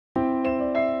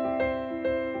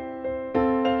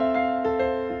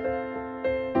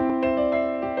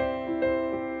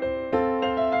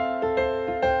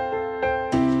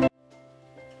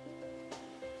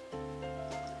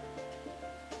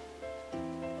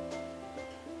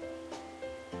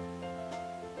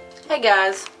Hey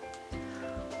guys,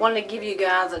 wanted to give you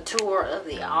guys a tour of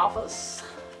the office,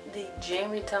 the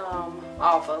Jamie Tom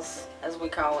office as we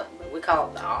call it, but we call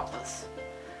it the office.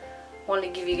 Wanted to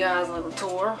give you guys a little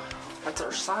tour. That's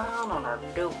our sign on our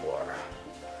door.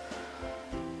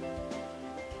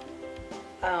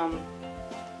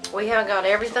 We haven't got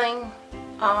everything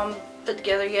put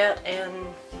together yet and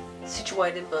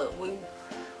situated, but we're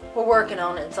working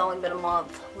on it. It's only been a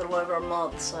month, a little over a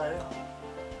month, so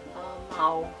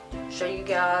I'll show you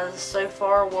guys so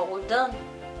far what we've done.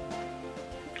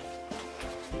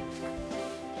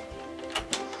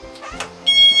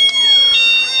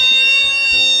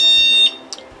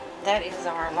 That is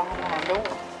our alarm on our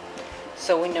door,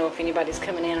 so we know if anybody's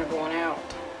coming in or going out.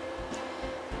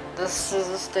 This is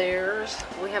the stairs.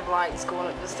 We have lights going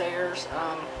up the stairs.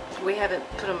 We haven't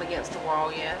put them against the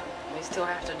wall yet. We still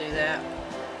have to do that.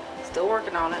 Still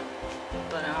working on it,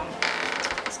 but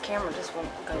this camera just won't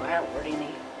go outward any.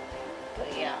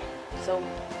 But yeah, so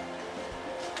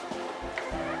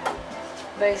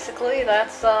basically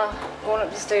that's going up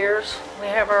the stairs. We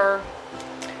have our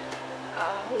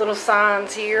little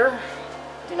signs here: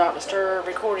 do not disturb,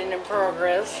 recording in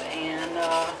progress, and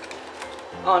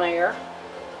on air.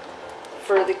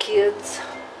 For the kids,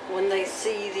 when they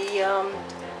see the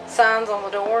signs on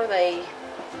the door, they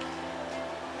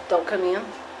don't come in.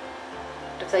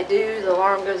 If they do, the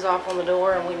alarm goes off on the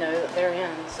door and we know that they're in,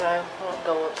 so we'll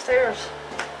go upstairs.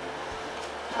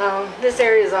 This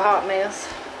area is a hot mess.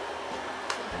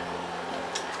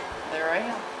 There I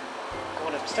am,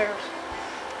 going upstairs.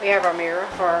 We have our mirror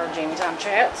for our Jamie Time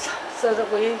chats so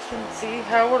that we can see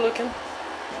how we're looking.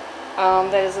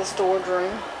 That is a storage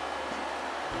room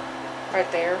right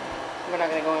there. We're not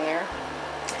going to go in there.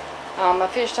 My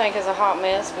fish tank is a hot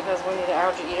mess because we need an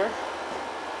algae eater.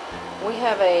 We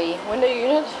have a window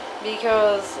unit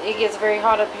because it gets very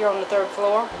hot up here on the 3rd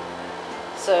floor.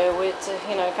 So it's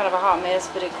kind of a hot mess,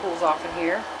 but it cools off in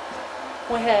here.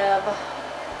 We have,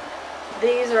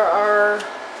 these are our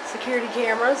security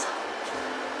cameras.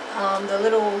 The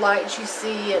little lights you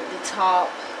see at the top,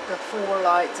 the 4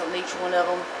 lights on each one of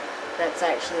them, that's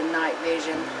actually night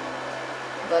vision.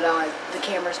 But the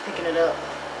camera's picking it up.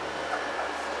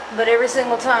 But every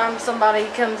single time somebody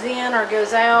comes in or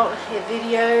goes out, it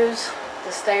videos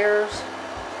the stairs,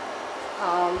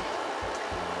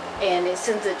 and it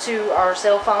sends it to our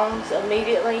cell phones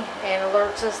immediately and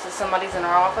alerts us that somebody's in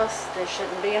our office. They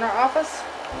shouldn't be in our office.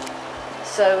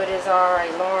 So it is our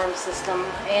alarm system,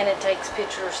 and it takes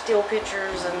pictures, still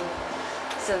pictures, and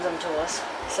sends them to us.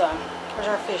 So there's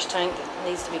our fish tank that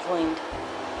needs to be cleaned,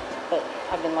 but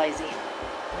I've been lazy.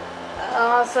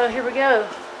 So here we go.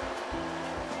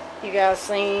 You guys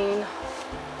seen,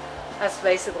 that's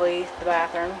basically the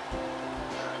bathroom.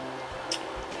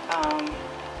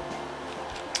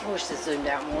 I wish this zoomed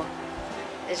out more.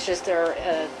 It's just our,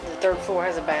 the 3rd floor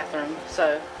has a bathroom.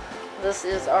 So this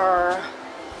is our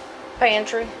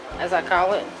pantry, as I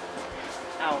call it.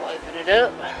 I'll open it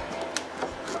up.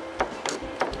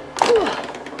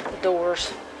 The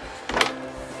doors.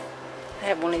 I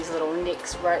have one of these little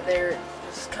nicks right there. It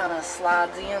just kind of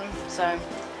slides in. So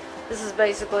this is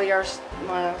basically our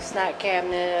snack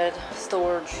cabinet,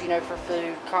 storage, for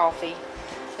food, coffee.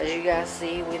 As you guys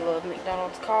see, we love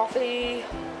McDonald's coffee.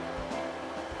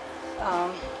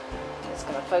 It's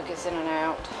going to focus in and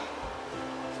out.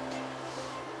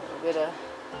 A little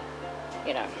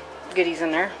bit of, goodies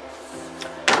in there.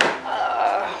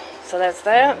 So that's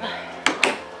that.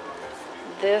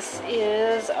 This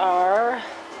is our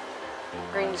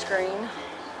green screen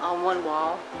on one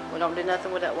wall. We don't do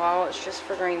nothing with that wall, it's just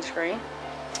for green screen.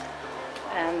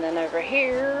 And then over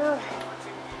here,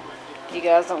 you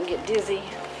guys don't get dizzy.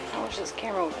 I wish this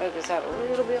camera would focus out a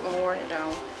little bit more, and it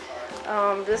don't.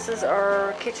 This is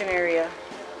our kitchen area.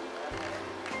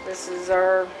 This is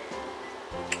our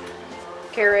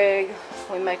Keurig.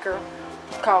 We make our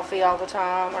coffee all the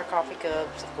time, our coffee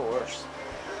cups, of course.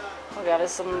 We got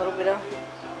us some little bit of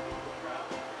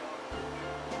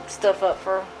stuff up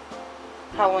for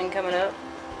Halloween coming up.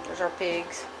 There's our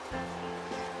pigs.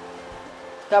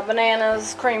 Got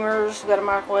bananas, creamers, we got a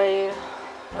microwave.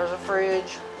 There's a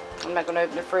fridge. I'm not going to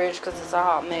open the fridge because it's a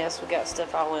hot mess. We got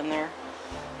stuff all in there.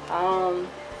 I do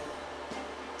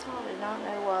not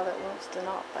know why that wants to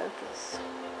not focus.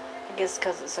 I guess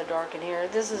because it's so dark in here.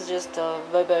 This is just a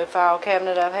Bobo file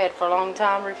cabinet I've had for a long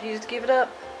time. Refused to give it up.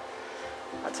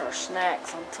 That's our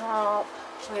snacks on top.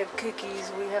 We have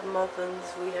cookies, we have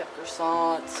muffins, we have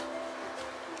croissants.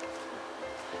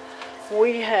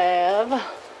 We have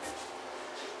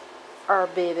our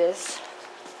babies.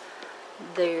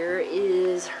 There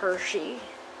is Hershey.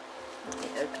 Let me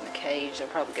open the cage. They'll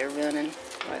probably go running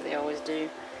like they always do.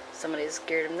 Somebody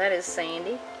scared him. That is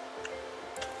Sandy.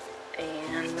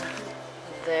 And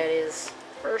that is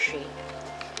Hershey.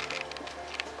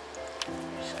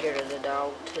 Scared of the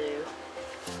dog too.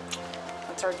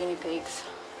 That's our guinea pigs.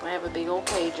 I have a big old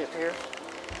cage up here.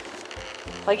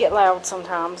 They get loud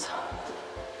sometimes,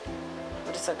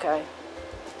 but it's okay.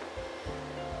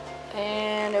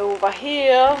 And over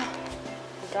here,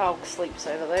 the dog sleeps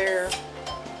over there.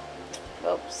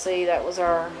 Oh, see, that was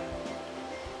our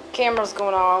cameras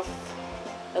going off,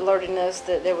 alerting us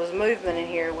that there was movement in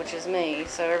here, which is me.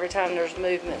 So every time there's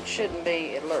movement, shouldn't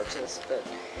be, it alerts us. But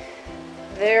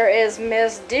there is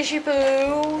Miss Dishy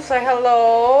Poo. Say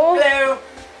hello. Hello.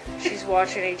 She's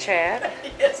watching a chat.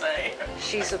 Yes, I am.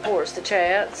 She supports the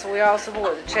chats. We all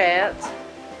support the chats.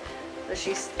 But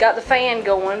she's got the fan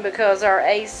going because our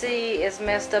AC is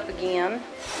messed up again.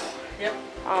 Yep.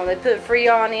 They put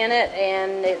Freon in it,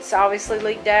 and it's obviously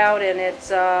leaked out, and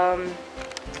it's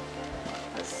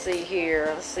let's see here.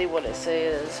 Let's see what it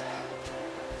says.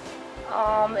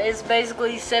 It's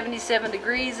basically 77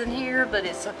 degrees in here, but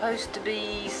it's supposed to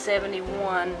be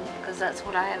 71 because that's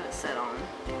what I have it set on.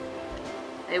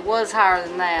 It was higher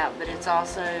than that, but it's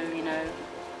also, you know,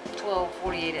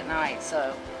 12:48 at night,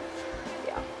 so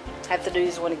yeah. Have to do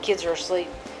this when the kids are asleep.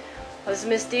 This is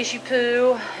Miss Dishy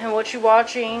Poo, and what you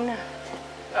watching?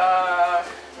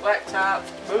 Blacktop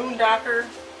Boondocker.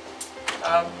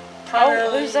 Oh,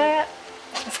 who's that?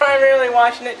 Primarily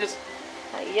watching it just.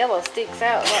 That yellow sticks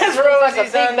out That's like a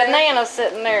Rosie's big on there. banana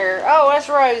sitting there. Oh, that's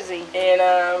Rosie.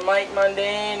 And Mike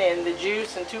Mundane and the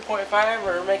Juice and 2.5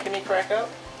 are making me crack up.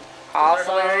 Awesome.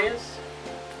 They're hilarious.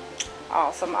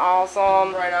 Awesome,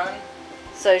 awesome. Right on.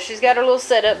 So she's got her little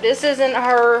setup. This isn't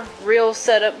her real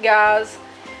setup, guys.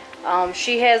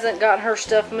 She hasn't gotten her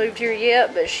stuff moved here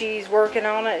yet, but she's working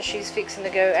on it. She's fixing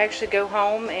to actually go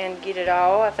home and get it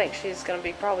all. I think she's going to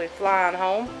be probably flying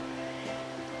home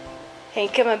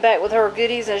and coming back with her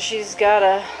goodies, and she's got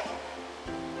a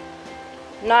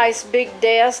nice big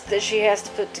desk that she has to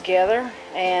put together,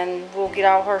 and we'll get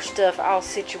all her stuff all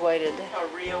situated. A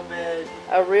real bed.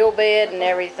 A real bed and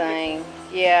everything.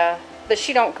 Yeah, but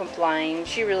she don't complain.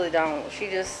 She really don't. She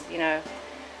just, you know,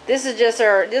 this is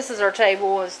our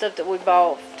table and stuff that we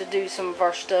bought to do some of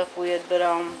our stuff with, but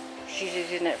she's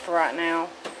using it for right now.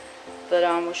 But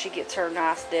when she gets her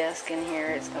nice desk in here,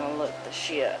 it's gonna look the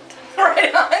shit.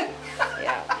 Right on.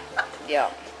 Yeah. Yeah.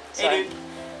 So, Hey, dude.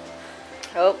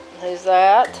 oh, who's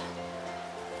that?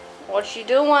 What you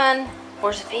doing?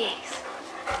 Where's the pigs?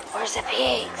 Where's the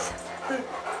pigs?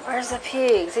 Where's the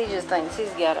pigs? He just thinks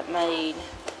he's got it made.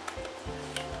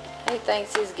 He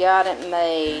thinks he's got it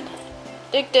made.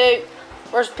 Dick Duke,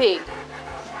 where's the pig?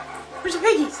 Where's the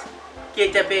piggies?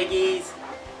 Get the piggies.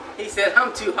 He said,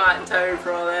 I'm too hot and tired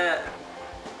for all that.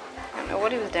 I don't know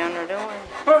what he was down there doing.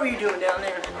 What were you doing down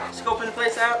there? Scoping the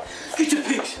place out? Get the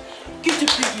pigs! Get the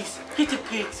piggies! Get the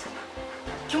pigs!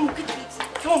 Come on, get the pigs!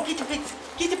 Come on, get the pigs!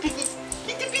 Get the piggies!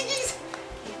 Get the piggies!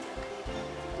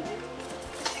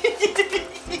 Get the piggies!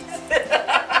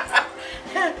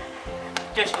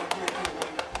 Just a good boy.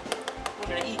 We're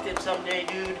gonna eat them someday,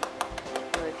 dude.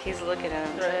 Look, he's looking at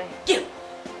him today. Get him!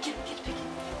 Get him! Get the piggies!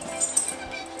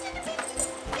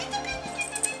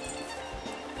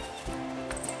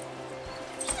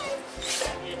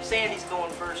 Sandy's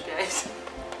going first, guys.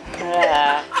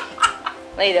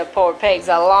 Leave the poor pigs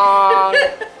alone.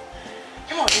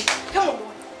 Come on, dude. Come on,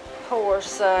 boy. Poor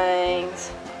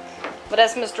things. But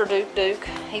that's Mr. Duke.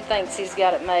 He thinks he's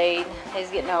got it made. He's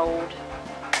getting old.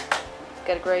 He's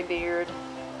got a gray beard.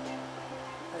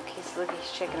 Look,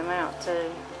 he's checking him out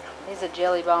too. He's a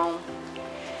jelly bone.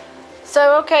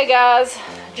 So, okay, guys.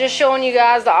 Just showing you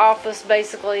guys the office,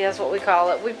 basically. That's what we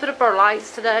call it. We put up our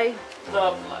lights today.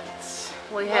 Love lights.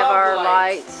 We have our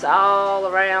lights all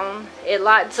around. It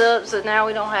lights up, so now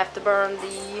we don't have to burn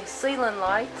the ceiling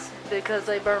lights because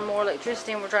they burn more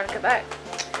electricity and we're trying to cut back.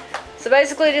 So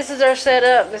basically this is our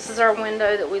setup. This is our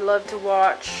window that we love to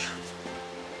watch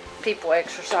people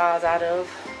exercise out of.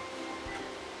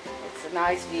 It's a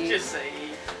nice view.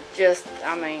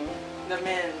 I mean, the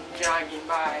men jogging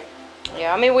by.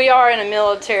 Yeah, I mean, we are in a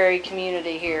military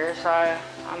community here, so,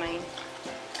 I mean,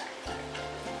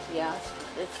 yeah,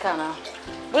 it's kind of,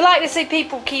 we like to see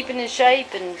people keeping in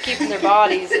shape and keeping their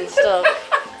bodies and stuff.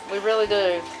 We really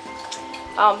do.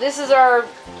 This is our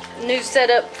new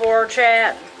setup for our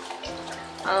chat.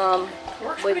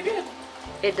 Works pretty good.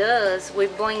 It does.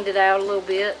 We've blinged it out a little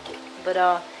bit,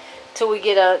 but till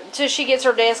she gets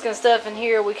her desk and stuff in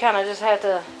here, we kind of just have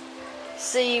to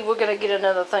see. We're gonna get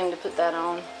another thing to put that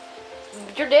on.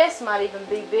 Your desk might even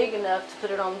be big enough to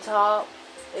put it on top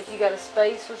if you got a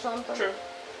space or something. True.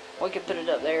 We could put it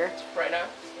up there. Right now.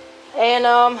 And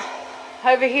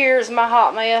over here is my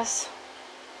hot mess.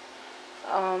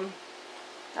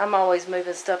 I'm always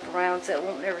moving stuff around so it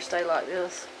won't never stay like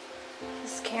this.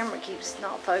 This camera keeps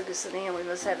not focusing in. We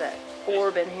must have that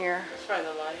orb in here. It's probably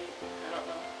the light. I don't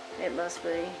know. It must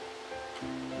be.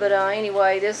 But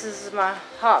anyway, this is my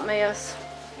hot mess.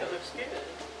 It looks good.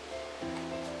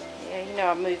 Yeah, you know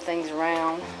I move things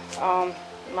around.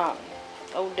 My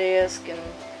old desk and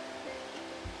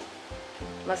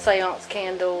my seance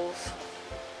candles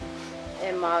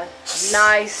and my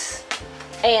nice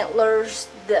antlers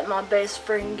that my best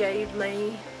friend gave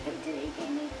me.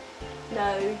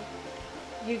 No,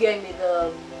 you gave me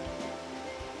the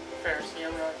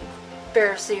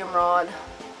Ferricium rod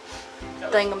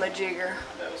thingamajigger.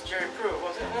 That was Jerry Pruitt,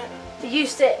 wasn't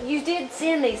it? You did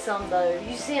send me some though.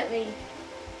 You sent me.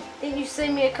 Didn't you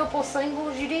send me a couple of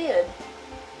singles? You did.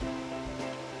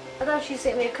 I thought you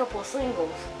sent me a couple of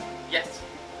singles. Yes.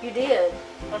 You did.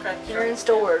 Okay. They're in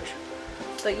storage.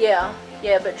 But yeah,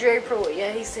 but Jerry Pruitt,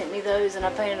 yeah, he sent me those and I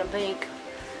painted them pink.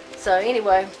 So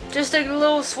anyway, just a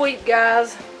little sweep,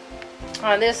 guys.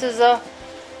 This is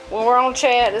when we're on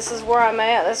chat, this is where I'm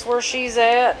at. That's where she's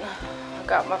at. I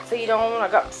got my feet on. I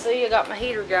got my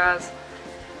heater, guys.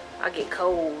 I get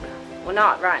cold. Well,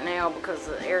 not right now because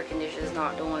the air conditioner is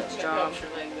not doing its job. Helps your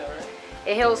leg though, right?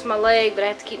 It helps my leg, but I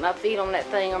have to keep my feet on that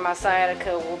thing or my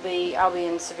sciatica I'll be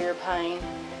in severe pain.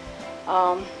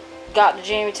 Got the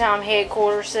Jamie Time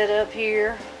headquarters set up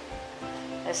here.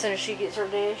 As soon as she gets her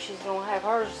desk, she's gonna have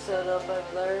hers set up over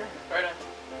there. Right on.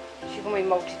 She's gonna be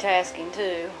multitasking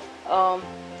too. My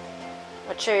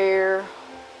chair.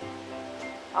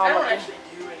 I don't actually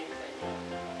do anything.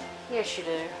 Yes, you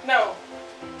do. No.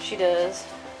 She does.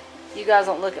 You guys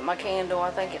don't look at my candle.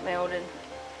 I think it melted.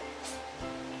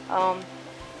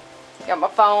 Got my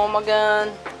phone, my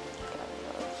gun.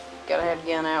 Gotta have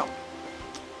the gun out.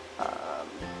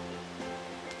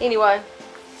 Anyway,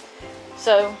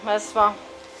 so that's my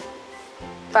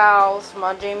files,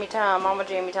 my Jamie Time, all my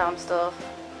Jamie Time stuff.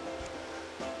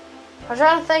 I'm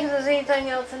trying to think if there's anything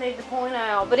else I need to point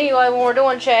out. But anyway, when we're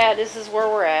doing chat, this is where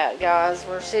we're at, guys.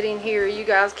 We're sitting here. You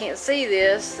guys can't see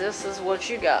this. This is what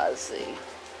you guys see.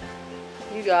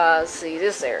 You guys see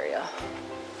this area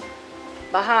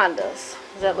behind us.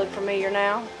 Does that look familiar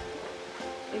now?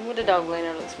 Even with the dog laying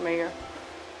there, looks familiar.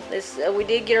 This we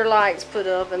did get our lights put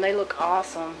up, and they look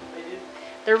awesome. They do.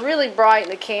 They're really bright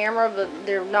in the camera, but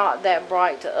they're not that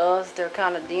bright to us. They're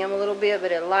kind of dim a little bit,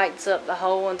 but it lights up the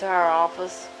whole entire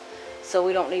office, so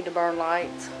we don't need to burn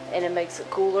lights, and it makes it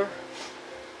cooler.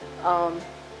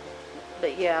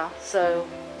 But yeah, so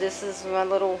this is my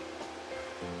little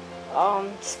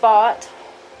spot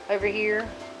over here.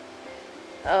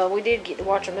 We did get to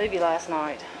watch a movie last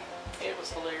night. It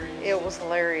was hilarious. It was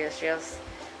hilarious, yes.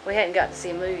 We hadn't got to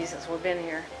see a movie since we've been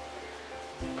here,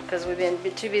 because we've been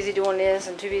too busy doing this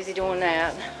and too busy doing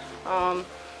that.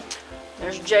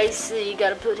 There's JC,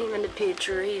 got to put him in the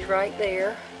picture. He's right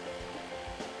there.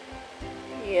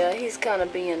 Yeah, he's kind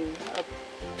of being a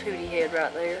pooty head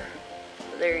right there.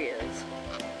 But there he is.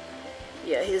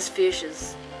 Yeah, his fish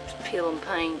is peeling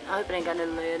paint. I hope it ain't got no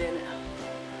lead in it.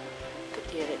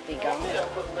 But yeah, it'd be gone. Yeah,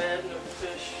 put lead in the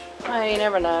fish. Hey, you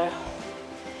never know.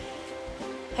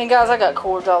 And guys, I got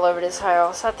cords all over this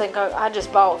house. I think I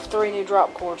just bought 3 new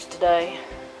drop cords today.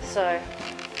 So, I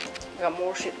got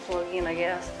more shit to plug in, I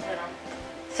guess.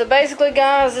 So basically,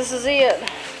 guys, this is it.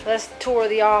 That's the tour of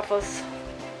the office.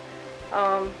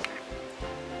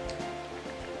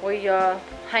 We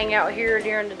hang out here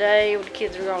during the day when the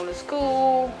kids are going to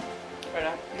school. Right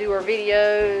on. Do our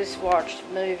videos, watch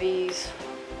movies,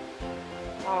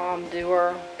 do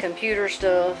our computer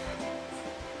stuff,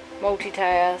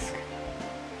 multitask.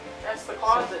 That's the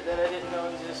closet that I didn't know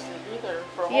existed either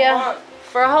for a whole month.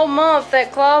 For a whole month,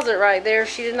 that closet right there,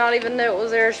 she did not even know it was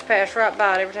there. She passed right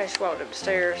by it every time she walked up the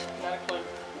stairs. Not a clue.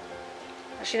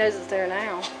 She knows it's there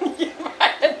now. I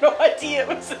had no idea it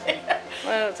was there.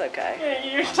 Well, it's okay. Yeah,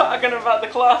 you're talking about the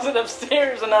closet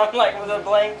upstairs, and I'm like with a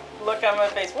blank look on my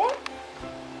face. What?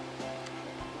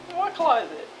 What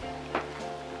closet?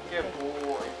 Good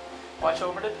boy. Watch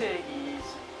over the piggies.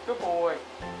 Good boy.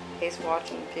 He's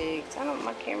watching pigs. I don't.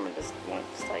 My camera just won't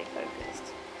stay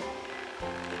focused.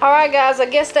 All right, guys. I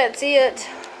guess that's it.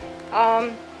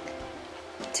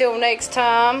 Till next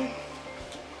time.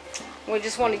 We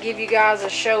just want to give you guys a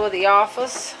show of the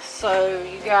office, so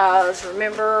you guys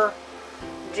remember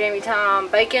Jamie Time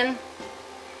Bacon,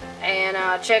 and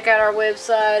check out our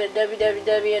website at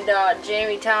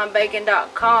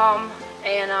www.jamietimebacon.com,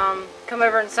 and come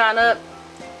over and sign up,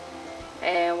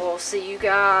 and we'll see you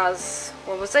guys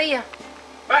when we see you.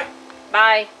 Bye.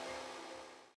 Bye.